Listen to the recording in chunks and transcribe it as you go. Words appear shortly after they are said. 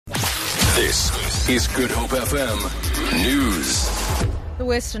This is Good Hope FM News. The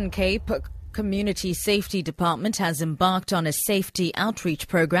Western Cape Community Safety Department has embarked on a safety outreach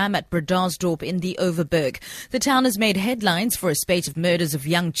program at Bredasdorp in the Overberg. The town has made headlines for a spate of murders of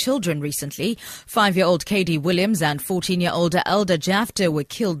young children recently. 5-year-old K.D. Williams and 14-year-old Elder Jafter were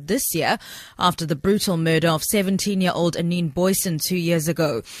killed this year after the brutal murder of 17-year-old Anine Boyson 2 years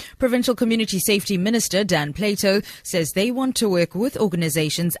ago. Provincial Community Safety Minister Dan Plato says they want to work with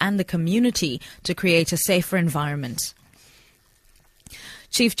organizations and the community to create a safer environment.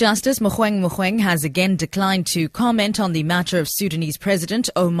 Chief Justice Mogoeng has again declined to comment on the matter of Sudanese President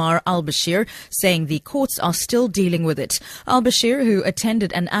Omar al-Bashir, saying the courts are still dealing with it. Al-Bashir, who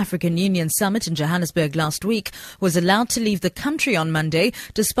attended an African Union summit in Johannesburg last week, was allowed to leave the country on Monday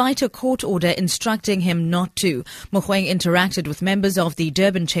despite a court order instructing him not to. Mogoeng interacted with members of the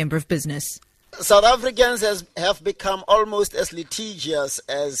Durban Chamber of Business. South Africans have become almost as litigious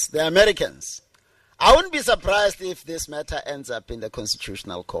as the Americans. I wouldn't be surprised if this matter ends up in the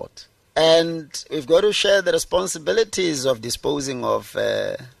Constitutional Court. And we've got to share the responsibilities of disposing of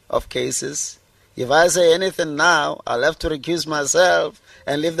cases. If I say anything now, I'll have to recuse myself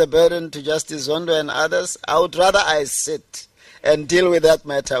and leave the burden to Justice Zondo and others. I would rather I sit and deal with that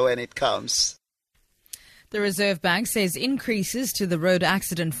matter when it comes. The Reserve Bank says increases to the road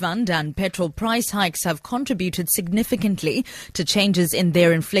accident fund and petrol price hikes have contributed significantly to changes in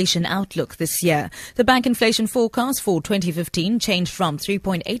their inflation outlook this year. The bank inflation forecast for 2015 changed from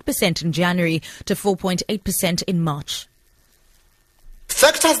 3.8% in January to 4.8% in March.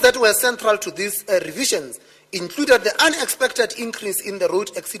 Factors that were central to these revisions included the unexpected increase in the road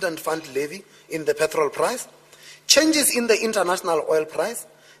accident fund levy in the petrol price, changes in the international oil price,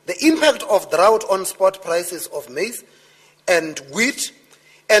 the impact of drought on spot prices of maize and wheat,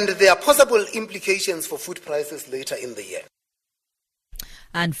 and their possible implications for food prices later in the year.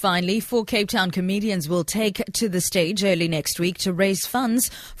 And finally, 4 Cape Town comedians will take to the stage early next week to raise funds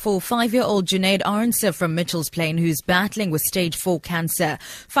for 5-year-old Junaid Arnser from Mitchell's Plain, who's battling with stage 4 cancer.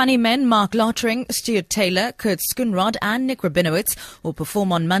 Funny men Mark Lottering, Stuart Taylor, Kurt Schoenrod and Nick Rabinowitz will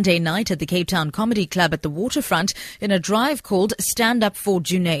perform on Monday night at the Cape Town Comedy Club at the waterfront in a drive called Stand Up for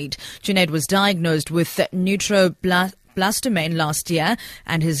Junaid. Junaid was diagnosed with neuroblastoma last year,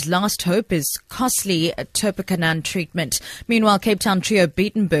 and his last hope is costly Topicanan treatment. Meanwhile, Cape Town trio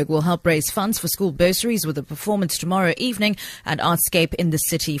Beatenberg will help raise funds for school bursaries with a performance tomorrow evening at Artscape in the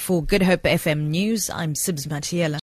city. For Good Hope FM News, I'm Sibs Matiela.